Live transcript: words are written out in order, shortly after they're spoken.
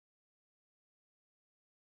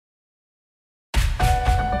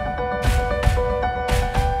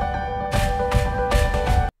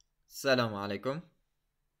سلام علیکم.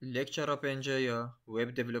 لکچر پنجه یا ویب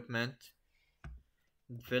دیولپمنت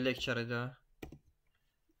في لکچر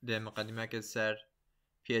ده مقدمه که سر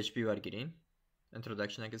PHP ورگرین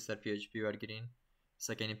introduction که سر PHP ورگرین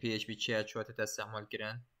سکنی PHP چه چوات استعمال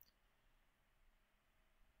کردن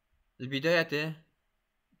البداية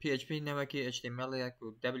PHP نوكي HTML يك و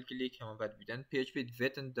دبل كليك هم بعد بيتن PHP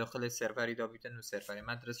دفتن داخل السيرفر دا بيتن و سيرفر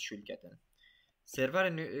مدرس شول كتن سيرفر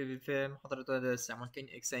في محاضرة دا استعمال كين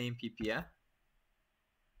XAMPP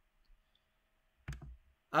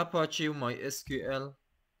Apache و MySQL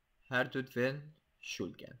هر دو دفن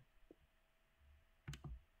شول کن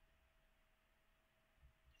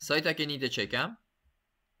سایت اگه نیده چکم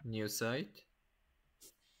نیو سایت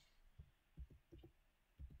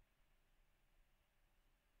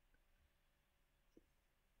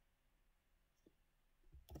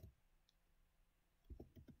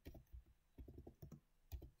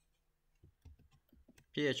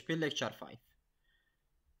PHP lecture 5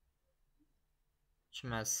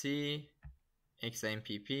 چما C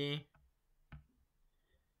XAMPP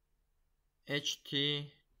HT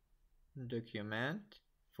document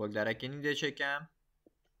فولدر اگه نیده چکم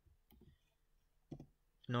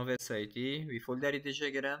نوه سایتی وی فولدری دیجه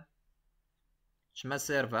گرم چما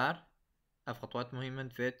سرور اف خطوات مهمة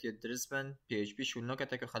فيت يدرس بن PHP شو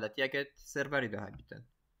كتاك خلاتي اكت سيرفري ده بيتن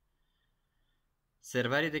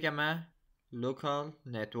سيرفري ده كما local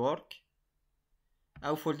network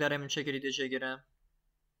او فولدر من شكل دیجه گرم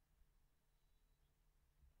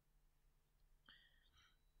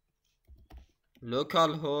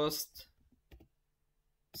local host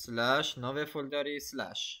slash نوه فولدری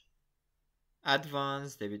slash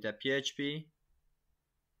advanced دبیتا PHP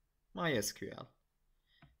MySQL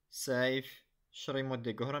save شري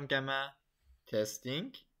مده گهرم كما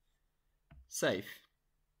testing save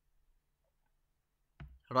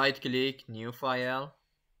right click new file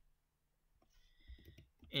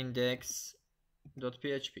index.php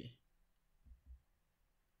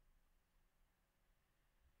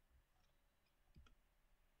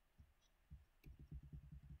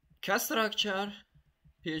كستراكشر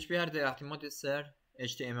PHP هر ده اعتماد سر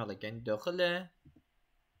HTML كان داخل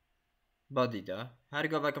body ده هر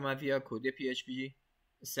جا ما فيها كود PHP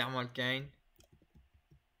استعمال كين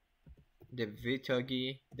ده في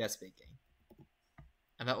تاجي دست بكين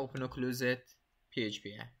اما open و closed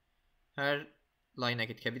PHP هر لاين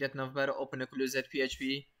اكيد كبيدت نفبر open و closed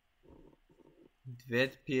PHP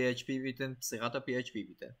دوید PHP بيتن بصيغة PHP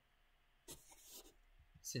بيتن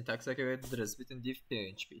سينتاكس که درس بيتن دیف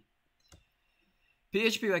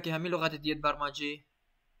PHP وكي همي لغات ديت برمجي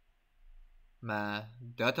ما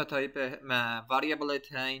داتا تايب ما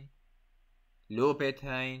variable هين loop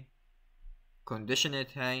هين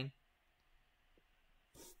condition هين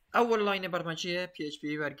اول لاين برمجيه PHP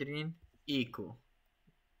ورگرين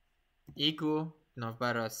echo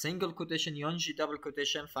نافبر single quotation يونجي double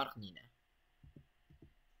quotation فرق نينه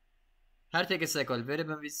هر تيك سيكول ويري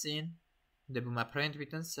بنويسين دبو ما print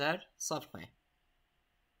بيتن سر صفحه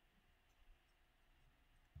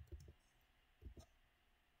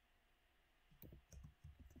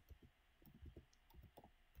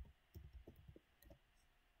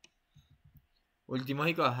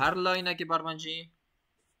والديماهي که هر لاینه که برمجی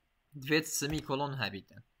دوید سمی کلون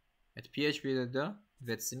هبیتن ات PHP ده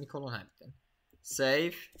دوید سمی کلون هبیتن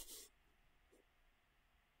save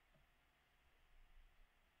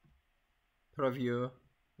preview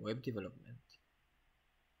web development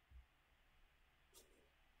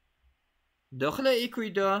داخل ایکوی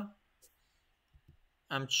ده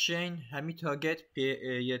همچین همی تاگت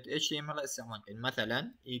یت HTML استعمال کن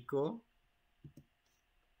مثلا ایکو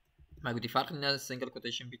ما قلت فرق لنا single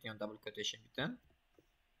quotation بيتن double quotation بيتن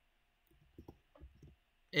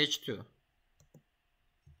H2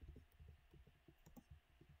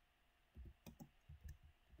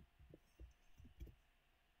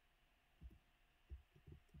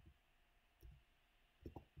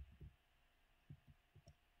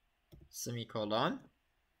 semicolon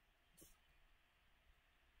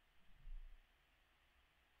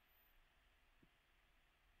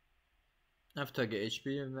افتاق HP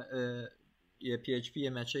يا PHP يا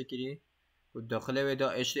ما كري والداخله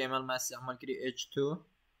ودا HTML ما استعمال كري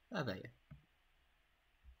H2 هذا هي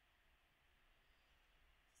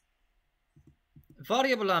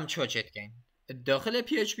variable هم چوچت كين الداخل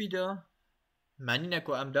PHP دا معنی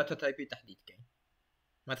نكو ام داتا تايبي تحديد كين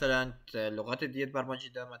مثلا لغات ديت برمجي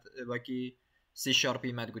دا باكي C#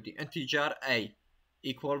 ما تقولي integer A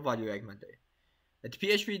equal value اك مده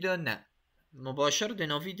PHP دا نه مباشر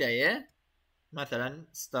دنوفي دايه مثلا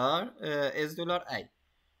star is $A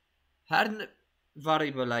هر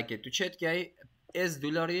variable اگه تو چت گی از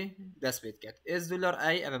دلاری دست بید کرد از دلار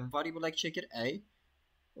ای اما variable like چکر ای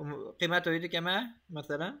قیمت هایی که ما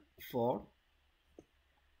مثلا 4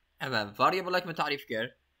 اما variable like متعرف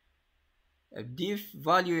کرد دیف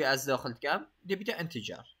value از داخل کم دی بیتا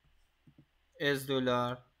انتجار از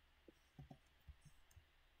دلار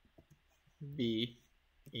b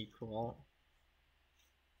equal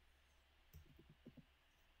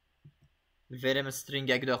verem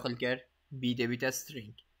string اگه داخل کرد b دی بیتا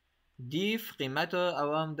string دیف قیمت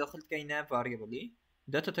اوام داخل کینه variably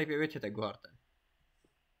data type اوی تتا گوهردن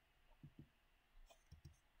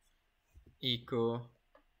echo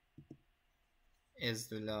is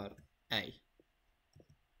dollar a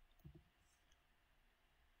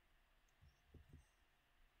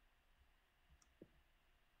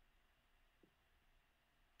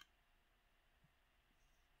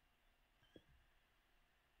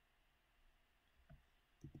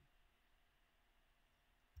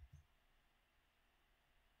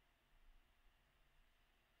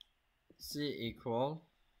c equal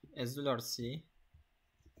is dollar c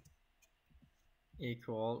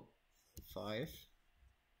equal 5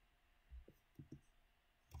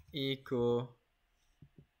 echo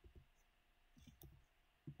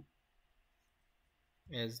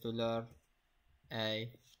is dollar a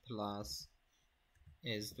plus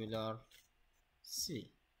is dollar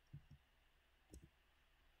c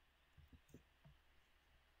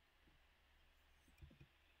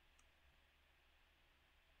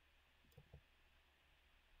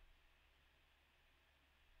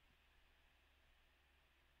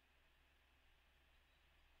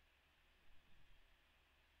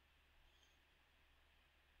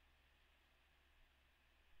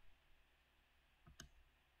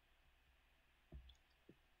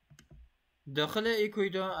داخل ایکوی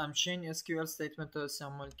دا همچین SQL statement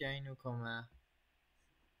استعمال کردین و کما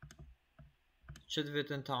شد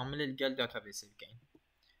بتن تعامل الجل داتابیس کردین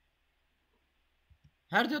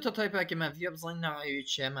هر داتا تایپ که ما فيه بظن نوعية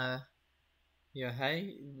شما يا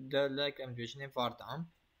هاي ده لك ام دوجني var dump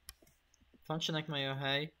function ما يا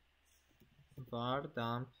هاي var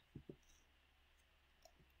dump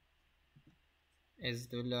is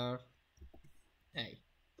dollar a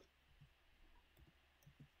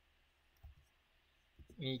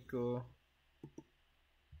echo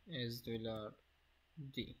is dollar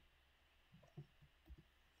d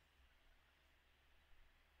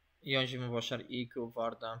يعني مباشر echo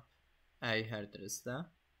var dump اي هر درسته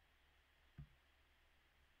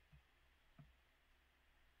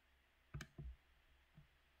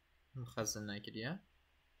مخزن نكريا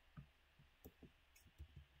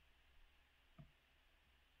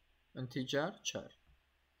انتجار چار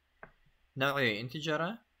نوعي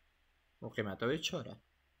انتجاره وقيمته چاره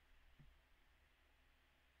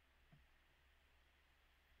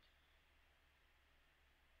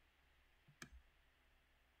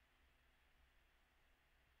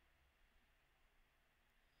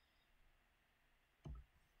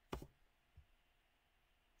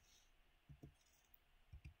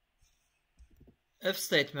if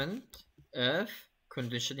statement if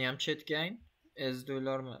condition yam chat gain is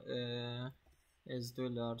dollar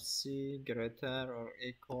c greater or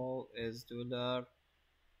equal is dollar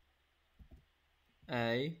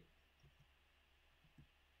a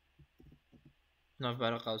ناف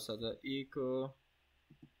برای قوسه دا echo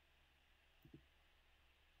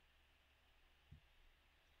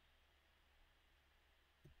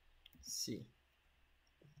c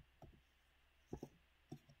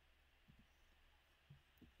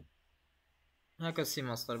هكا c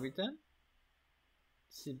مصدر بيتن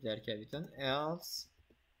c بدركة بيتن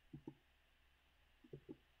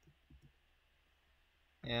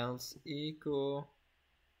else echo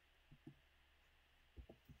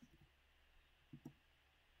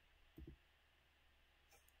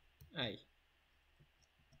اي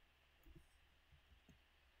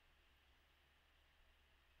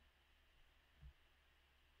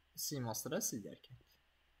c مصدر c دركة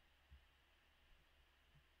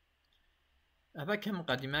أبا كم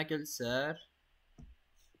مقدمة قل سر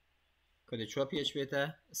كده شو PHP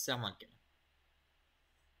تا استعمال كده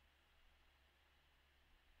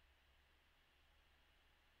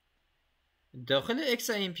داخل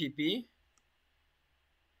XIMPP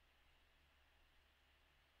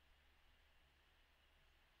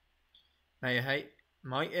هاي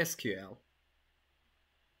MySQL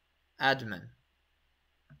admin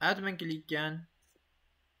كليك كان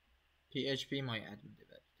PHP MyAdmin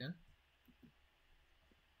دبابتن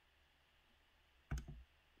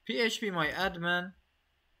PHP MyAdmin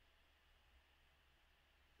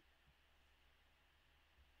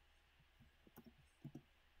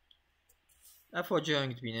افو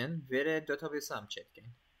جانگ بینن وره داتابیس هم چت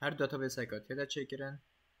کن هر داتابیس هکات تدا چکرن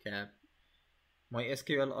که مای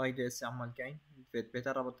SQL آید استعمال کن وید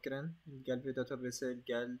بهتر رابط کرن گل وید داتابیس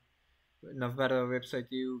گل نفبر ویب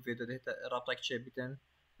سایتی و وید رابطه چه بیتن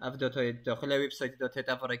اف داتای داخل ویب سایتی دات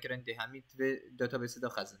هتا فرا کرن ده همید و داتابیس دا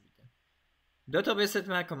خزن بیتن داتابیست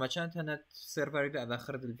ما کما چند تنت سرور دا اول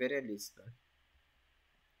خرد الوری لیست بن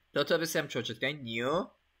داتابیس هم چوچت کن نیو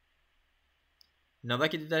نوه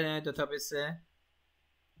که دیدن داتابیس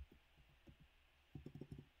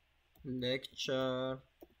lecture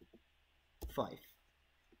 5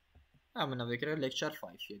 همون نوه کرد lecture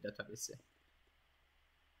 5 یه داتابیس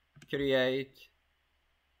create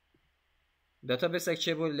database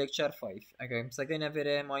چه بود lecture 5 اگر مسکه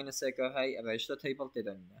نفره ماینس اکا های اوه اشتا تیبل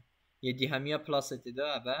تدانیمه یه دی همیا پلاس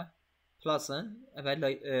تدا اوه پلاسن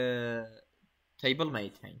اوه تیبل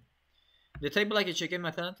مایت هین دی تیبل اگه چکه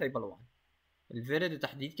مثلا تیبل 1 الوره دی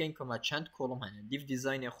تحدید کن که ما چند کلوم هنه دیف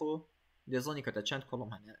دیزاین خو دیزانی که تا چند کلوم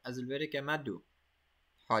هنه از الوره که ما دو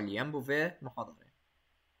حالیا بوه محاضره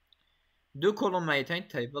دو کلوم مایت هین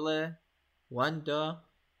تیبل 1 دا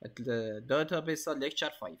database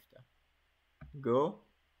lecture 5 ده go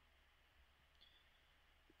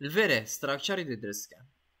الوره structure دی درست کن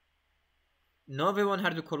نوه وان هر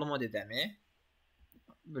دو کلوم دی دمه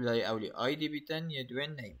بلای اولی آی دی بیتن یه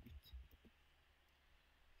دوین نیم بیت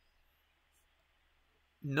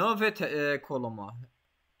نوه کلوم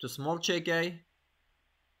تو small چگه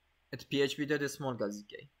ات PHP ده دی small گازی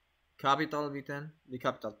که capital بیتن دی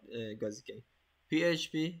capital گازی که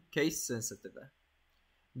PHP case sensitive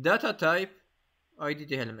data type id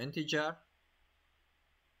دی هلم integer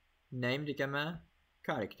name دی کما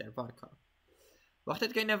character varchar وقتی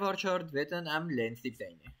که اینه varchar دویتن ام length دی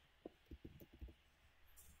بدینه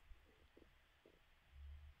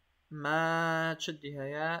ما چدی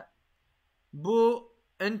هیا بو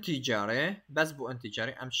انتیجاره بس بو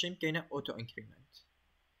انتیجاره ام شیم که اینه اوتو انکریمنت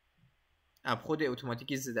اب خود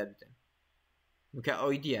اتوماتیکی زده بیتن مکه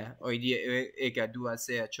آیدیه ایگه دو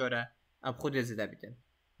سه چاره اب خود زده بیتن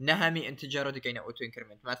نه همی انتیجارات که اینه اوتو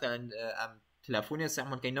انکریمنت مثلا ام تلفونی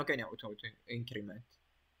استعمال که اینه که اینه اوتو انکریمنت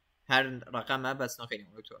هر رقم بس نه که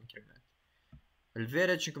اینه اوتو انکریمنت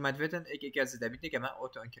الویره چون که مدویتن ایگه زده بیتن که ما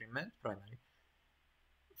اوتو انکریمنت پرایمری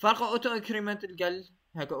فرق اوتو انکریمنت الجل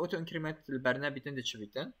هكا اوتو انكريمنت البرنا بيتن دي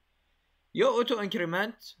بيتن يا اوتو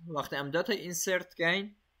انكريمنت وقت ام داتا انسرت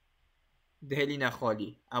كاين دهلينا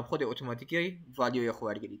خالي ام خود اوتوماتيكي فاليو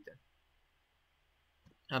يخوار جديدن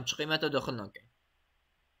هم چه قيمته داخلنا كاين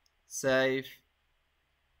سيف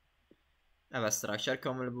ام استراكشر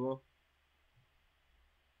كامل بو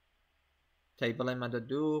تيبل ما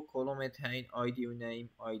دو كولومت هين اي دي و نيم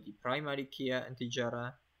اي دي برايمري كيا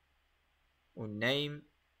انتجاره و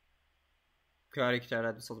نيم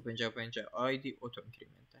كاركتر 255 اي دي اوتو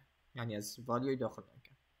انكريمنت يعني از فاليو داخل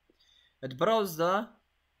نکن ات براوز دا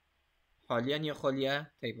حاليا يا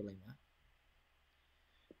خاليه تيبل ما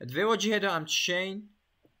ات في وجهه دا ام تشين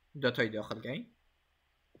داتاي داخل جاي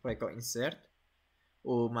رايكو انسرت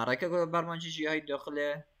و معركه برنامجي هاي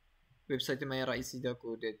داخل ويب سايت ما رئيسي دا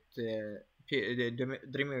كودت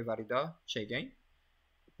دريمويفر دا شي جاي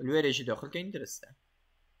الويريج داخل جاي درسته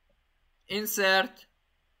insert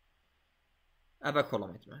ابا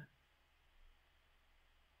کلمت ما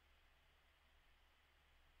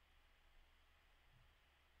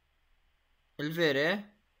الفيري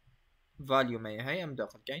فاليو ما هي ام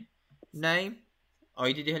داخل كاين نيم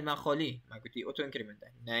اي دي هلما خالي ما قلتي اوتو انكريمنت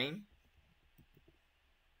نيم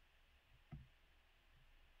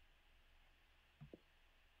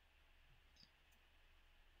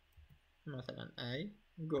مثلا اي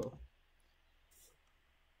جو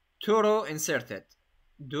تورو inserted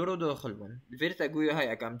دورو داخل بون الفيري تقوي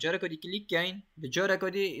هاي اكام جارة كودي كليك كاين بجارة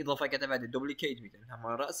كودي اضافة كتبه دي دوبليكيت بيتن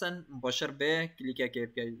هما رأسا مباشر به كليكا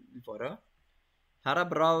كيف الفورا هرا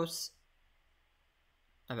براوس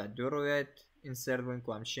ابا دورويت انسر بون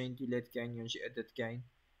كوام شين ديليت كاين ينجي ادت كاين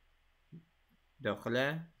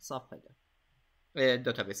داخله صفحة ده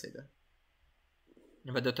داتابيس ده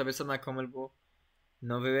ابا داتابيس ما كامل بو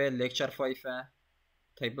نووي ليكتشر 5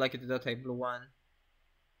 تايبل كده تايبل 1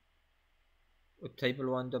 والتيبل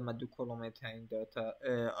 1 ده مدو كولومات هين داتا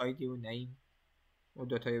اي دي و نيم و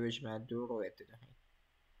داتا يوش مدو رويت ده هين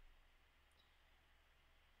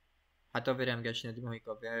حتى بریم گشت ندیم هایی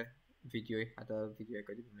که به ویدیوی حتی ویدیوی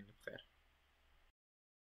که دی بمینیم بخیر